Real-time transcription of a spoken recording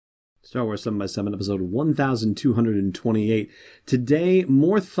Star Wars 7 by 7 episode 1228. Today,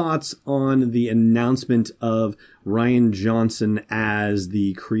 more thoughts on the announcement of Rian Johnson as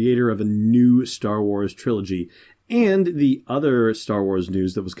the creator of a new Star Wars trilogy and the other Star Wars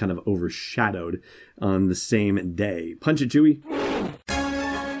news that was kind of overshadowed on the same day. Punch it, Chewie.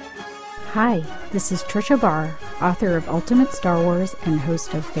 Hi, this is Trisha Barr, author of Ultimate Star Wars and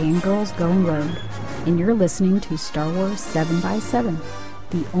host of Fangirls Going Rogue, and you're listening to Star Wars 7 by 7.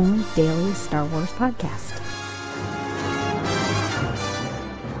 The only daily Star Wars podcast.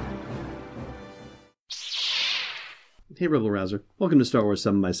 Hey, Rebel Rouser. Welcome to Star Wars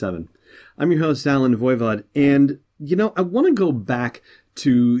 7 by 7. I'm your host, Alan Voivod, and, I want to go back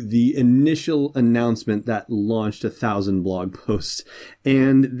to the initial announcement that launched 1,000 blog posts.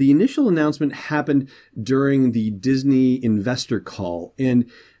 And the initial announcement happened during the Disney investor call. And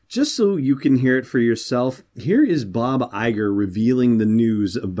just so you can hear it for yourself, here is Bob Iger revealing the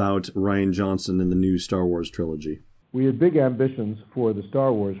news about Rian Johnson and the new Star Wars trilogy. We had big ambitions for the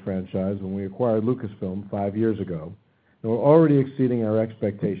Star Wars franchise when we acquired Lucasfilm 5 years ago, and we're already exceeding our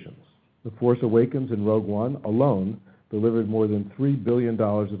expectations. The Force Awakens and Rogue One alone delivered more than $3 billion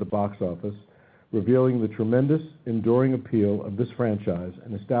at the box office, revealing the tremendous, enduring appeal of this franchise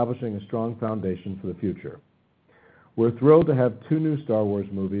and establishing a strong foundation for the future. We're thrilled to have 2 new Star Wars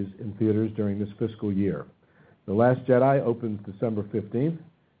movies in theaters during this fiscal year. The Last Jedi opens December 15th.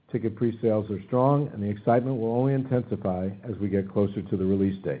 Ticket pre-sales are strong, and the excitement will only intensify as we get closer to the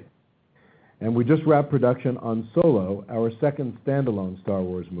release date. And we just wrapped production on Solo, our second standalone Star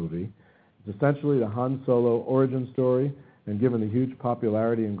Wars movie. It's essentially the Han Solo origin story, and given the huge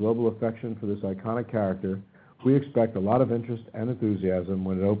popularity and global affection for this iconic character, we expect a lot of interest and enthusiasm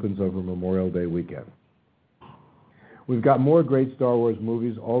when it opens over Memorial Day weekend. We've got more great Star Wars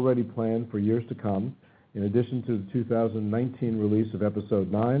movies already planned for years to come. In addition to the 2019 release of Episode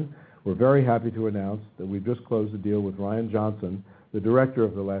 9, we're very happy to announce that we've just closed a deal with Rian Johnson, the director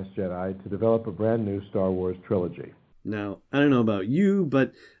of The Last Jedi, to develop a brand new Star Wars trilogy. Now, I don't know about you,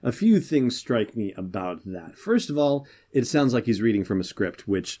 but a few things strike me about that. First of all, it sounds like he's reading from a script,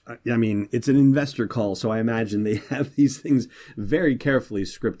 which, it's an investor call, so I imagine they have these things very carefully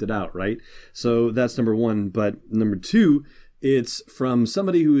scripted out, right? So that's number one. But number two, it's from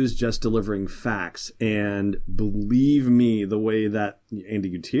somebody who is just delivering facts. And believe me, the way that Andy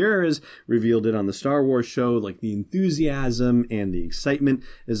Gutierrez revealed it on the Star Wars show, like the enthusiasm and the excitement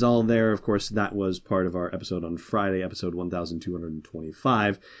is all there. Of course, that was part of our episode on Friday, episode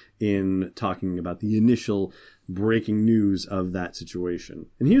 1225, in talking about the initial breaking news of that situation.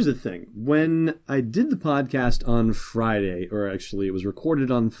 And here's the thing. When I did the podcast on Friday, or actually it was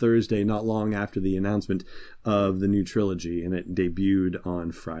recorded on Thursday, not long after the announcement of the new trilogy, and it debuted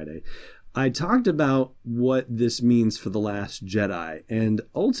on Friday, I talked about what this means for The Last Jedi. And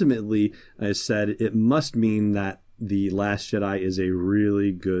ultimately, I said it must mean that The Last Jedi is a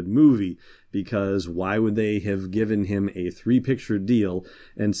really good movie, because why would they have given him a 3-picture deal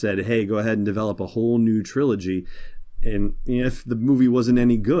and said, hey, go ahead and develop a whole new trilogy, and if the movie wasn't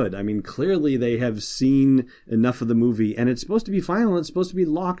any good? Clearly they have seen enough of the movie, and it's supposed to be final, it's supposed to be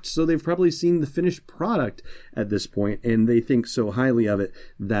locked, so they've probably seen the finished product at this point, and they think so highly of it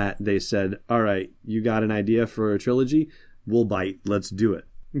that they said, all right, you got an idea for a trilogy? We'll bite, let's do it.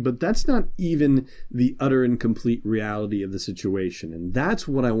 But that's not even the utter and complete reality of the situation, and that's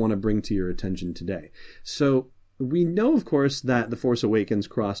what I want to bring to your attention today. So we know, of course, that The Force Awakens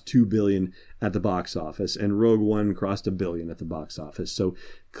crossed $2 billion at the box office, and Rogue One crossed $1 billion at the box office. So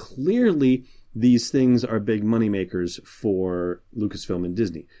clearly, these things are big moneymakers for Lucasfilm and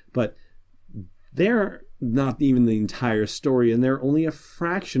Disney. But they're not even the entire story, and they're only a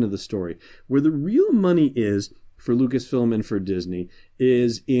fraction of the story. Where the real money is for Lucasfilm and for Disney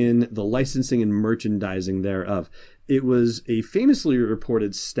is in the licensing and merchandising thereof. It was a famously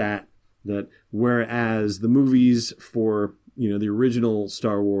reported stat that whereas the movies for the original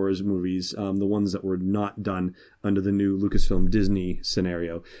Star Wars movies, the ones that were not done under the new Lucasfilm Disney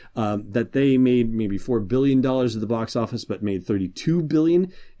scenario, that they made maybe $4 billion at the box office, but made $32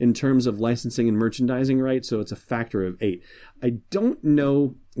 billion in terms of licensing and merchandising rights. So it's a factor of 8. I don't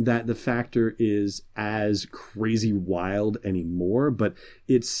know that the factor is as crazy wild anymore, but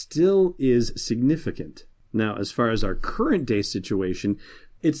it still is significant. Now, as far as our current day situation,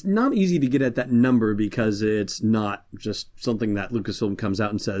 it's not easy to get at that number because it's not just something that Lucasfilm comes out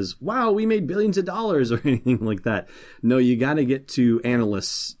and says, wow, we made billions of dollars or anything like that. No, you got to get to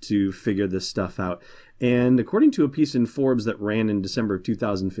analysts to figure this stuff out. And according to a piece in Forbes that ran in December of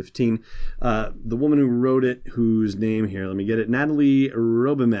 2015, the woman who wrote it, whose name here, let me get it, Natalie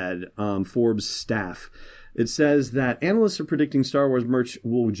Robimed, Forbes staff, It says that analysts are predicting Star Wars merch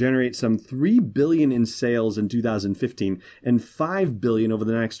will generate some $3 billion in sales in 2015 and $5 billion over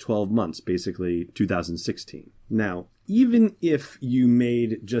the next 12 months, basically 2016. Now, even if you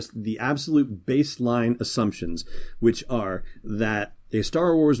made just the absolute baseline assumptions, which are that a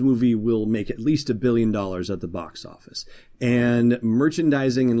Star Wars movie will make at least $1 billion at the box office, and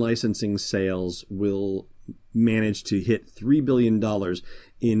merchandising and licensing sales will manage to hit $3 billion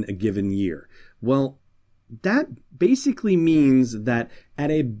in a given year. Well, that basically means that at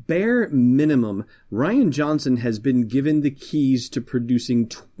a bare minimum, Rian Johnson has been given the keys to producing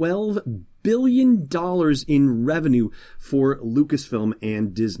 $12 billion in revenue for Lucasfilm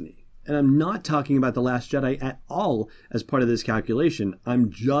and Disney. And I'm not talking about The Last Jedi at all as part of this calculation.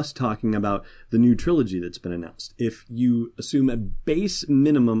 I'm just talking about the new trilogy that's been announced. If you assume a base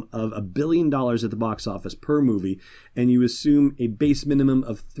minimum of $1 billion at the box office per movie, and you assume a base minimum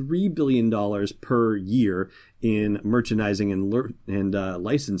of $3 billion per year in merchandising and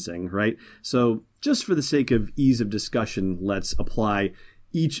licensing, right? So just for the sake of ease of discussion, let's apply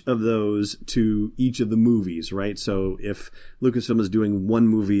each of those to each of the movies, right? So if Lucasfilm is doing one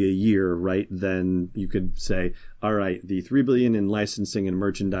movie a year, right, then you could say, all right, the $3 billion in licensing and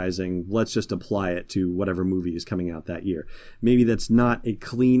merchandising, let's just apply it to whatever movie is coming out that year. Maybe that's not a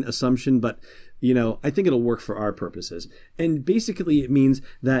clean assumption, but I think it'll work for our purposes. And basically it means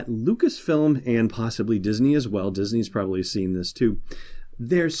that Lucasfilm and possibly Disney as well, Disney's probably seen this too,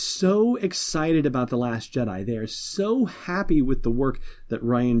 they're so excited about The Last Jedi. They are so happy with the work that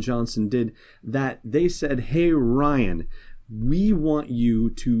Rian Johnson did that they said, hey, Rian, we want you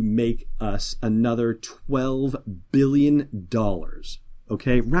to make us another $12 billion.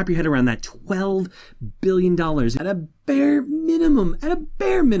 Okay, wrap your head around that. $12 billion at a bare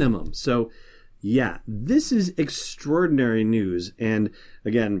minimum. So yeah, this is extraordinary news. And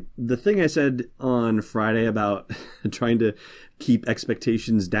again, the thing I said on Friday about trying to keep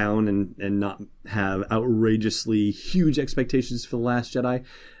expectations down and not have outrageously huge expectations for The Last Jedi,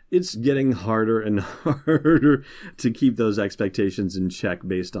 it's getting harder and harder to keep those expectations in check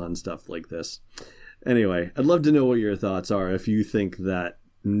based on stuff like this. Anyway, I'd love to know what your thoughts are if you think that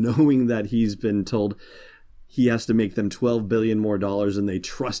knowing that he's been told he has to make them $12 billion more and they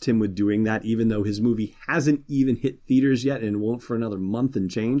trust him with doing that, even though his movie hasn't even hit theaters yet and won't for another month and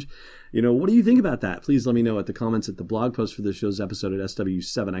change. What do you think about that? Please let me know at the comments at the blog post for this show's episode at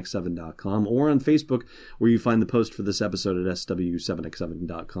sw7x7.com or on Facebook, where you find the post for this episode at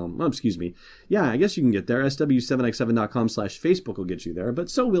sw7x7.com. Oh, excuse me. Yeah, I guess you can get there. sw7x7.com/Facebook will get you there, but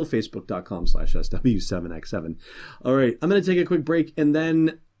so will facebook.com/sw7x7. All right, I'm going to take a quick break, and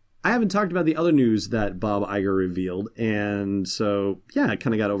then I haven't talked about the other news that Bob Iger revealed, and so, yeah, it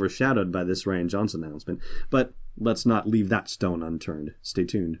kind of got overshadowed by this Rian Johnson announcement. But let's not leave that stone unturned. Stay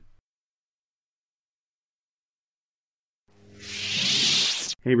tuned.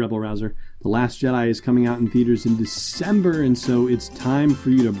 Hey, Rebel Rouser. The Last Jedi is coming out in theaters in December, and so it's time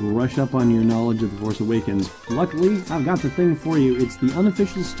for you to brush up on your knowledge of The Force Awakens. Luckily, I've got the thing for you. It's the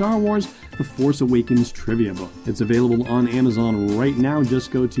unofficial Star Wars The Force Awakens trivia book. It's available on Amazon right now.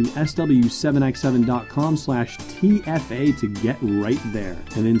 Just go to sw7x7.com/TFA to get right there.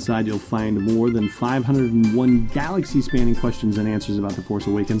 And inside you'll find more than 501 galaxy-spanning questions and answers about The Force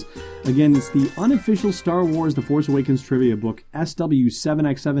Awakens. Again, it's the unofficial Star Wars The Force Awakens trivia book,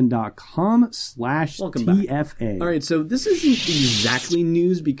 sw7x7.com/TFA. All right, so this isn't exactly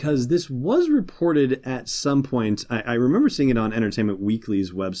news because this was reported at some point. I remember seeing it on Entertainment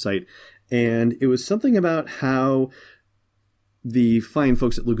Weekly's website, and it was something about how the fine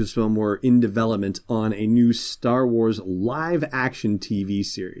folks at Lucasfilm were in development on a new Star Wars live-action TV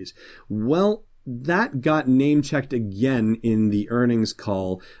series. Well, that got name-checked again in the earnings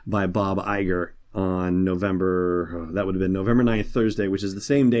call by Bob Iger on November 9th, Thursday, which is the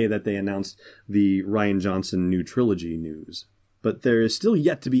same day that they announced the Rian Johnson new trilogy news. But there is still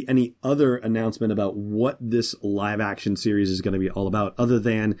yet to be any other announcement about what this live-action series is going to be all about, other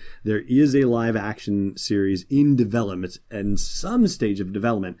than there is a live-action series in development and some stage of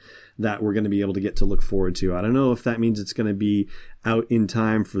development that we're going to be able to get to look forward to. I don't know if that means it's going to be out in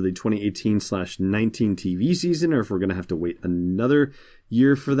time for the 2018/19 TV season, or if we're going to have to wait another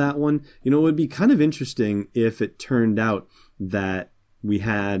year for that one. It would be kind of interesting if it turned out that we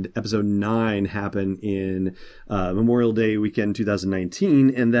had episode 9 happen in Memorial Day weekend 2019,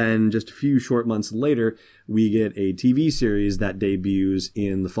 and then just a few short months later, we get a TV series that debuts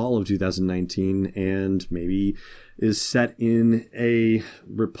in the fall of 2019 and maybe is set in a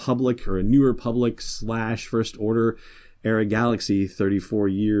Republic or a New Republic / First Order era galaxy 34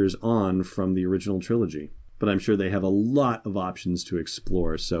 years on from the original trilogy. but I'm sure they have a lot of options to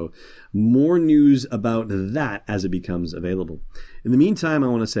explore. So more news about that as it becomes available. In the meantime, I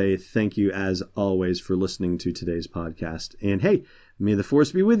want to say thank you as always for listening to today's podcast. And hey, may the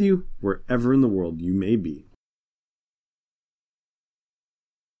force be with you wherever in the world you may be.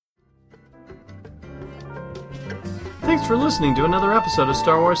 Thanks for listening to another episode of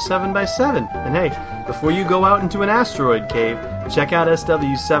Star Wars 7x7. And hey, before you go out into an asteroid cave, check out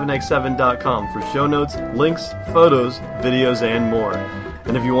SW7x7.com for show notes, links, photos, videos, and more.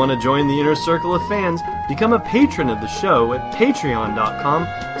 And if you want to join the inner circle of fans, become a patron of the show at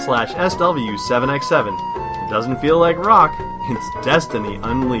patreon.com/SW7x7. It doesn't feel like rock, it's Destiny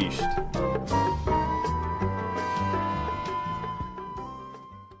Unleashed.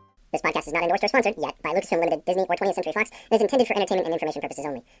 This podcast is not endorsed or sponsored yet by Lucasfilm Limited, Disney, or 20th Century Fox. It is intended for entertainment and information purposes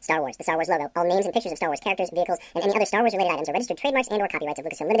only. Star Wars, the Star Wars logo, all names and pictures of Star Wars characters, vehicles, and any other Star Wars-related items are registered trademarks and/or copyrights of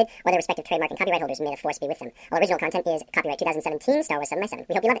Lucasfilm Limited, or their respective trademark and copyright holders. May the force be with them. All original content is copyright 2017, Star Wars 7x7.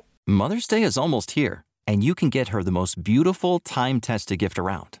 We hope you love it. Mother's Day is almost here, and you can get her the most beautiful, time-tested gift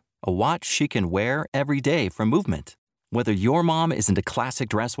around. A watch she can wear every day from Movement. Whether your mom is into classic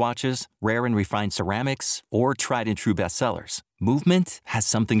dress watches, rare and refined ceramics, or tried-and-true bestsellers, Movement has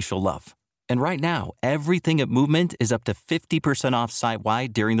something she'll love. And right now, everything at Movement is up to 50% off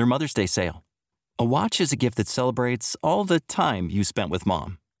site-wide during their Mother's Day sale. A watch is a gift that celebrates all the time you spent with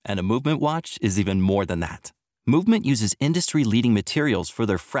Mom. And a Movement watch is even more than that. Movement uses industry-leading materials for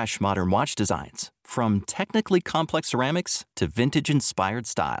their fresh, modern watch designs, from technically complex ceramics to vintage-inspired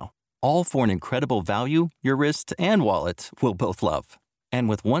style. All for an incredible value your wrist and wallet will both love. And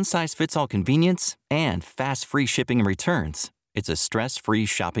with one-size-fits-all convenience and fast free shipping and returns, it's a stress-free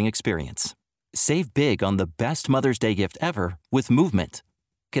shopping experience. Save big on the best Mother's Day gift ever with Movement.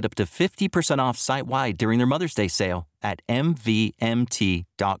 Get up to 50% off site-wide during their Mother's Day sale at MVMT.com.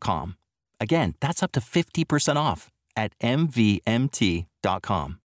 Again, that's up to 50% off at MVMT.com.